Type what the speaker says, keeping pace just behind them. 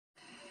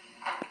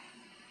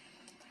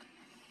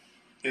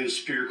In the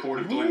Superior Court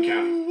of Glenn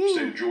County,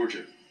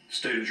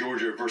 State of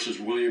Georgia versus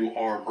William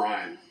R.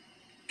 Bryan.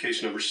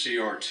 Case number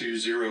CR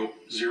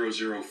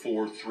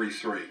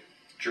 2000433.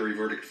 Jury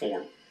verdict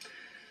form.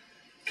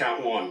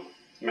 Count 1,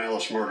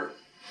 malice murder.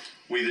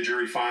 We, the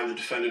jury, find the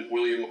defendant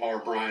William R.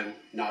 Bryan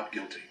not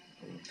guilty.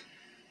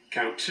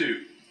 Count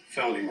 2,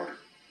 felony murder.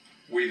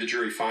 We, the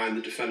jury, find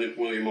the defendant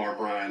William R.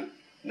 Bryan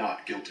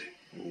not guilty.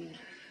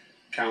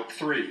 Count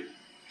 3,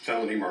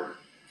 felony murder.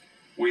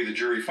 We, the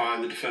jury,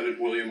 find the defendant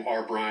William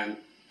R. Bryan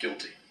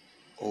guilty.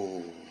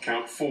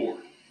 Count 4,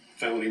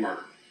 felony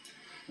murder.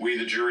 We,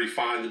 the jury,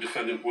 find the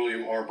defendant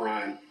William R.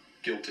 Bryan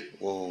guilty.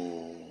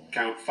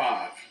 Count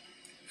 5,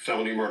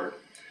 felony murder.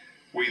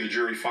 We, the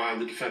jury,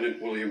 find the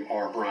defendant William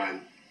R.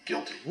 Bryan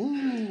guilty.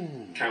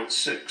 Count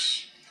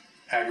 6,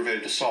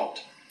 aggravated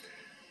assault.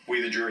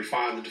 We, the jury,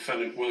 find the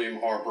defendant William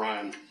R.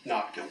 Bryan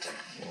not guilty.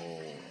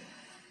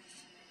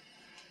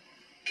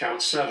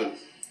 Count 7,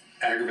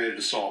 aggravated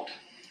assault.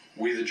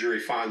 We, the jury,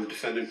 find the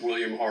defendant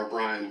William R.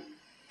 Bryan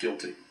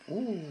guilty.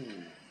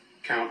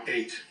 Count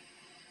 8,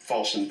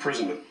 false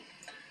imprisonment.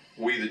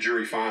 We, the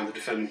jury, find the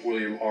defendant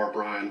William R.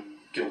 Bryan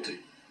guilty.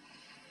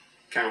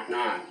 Count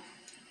 9,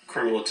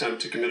 criminal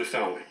attempt to commit a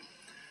felony.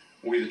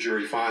 We, the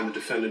jury, find the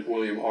defendant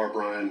William R.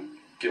 Bryan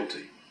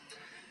guilty.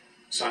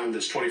 Signed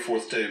this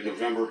 24th day of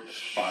November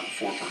by the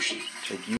foreperson.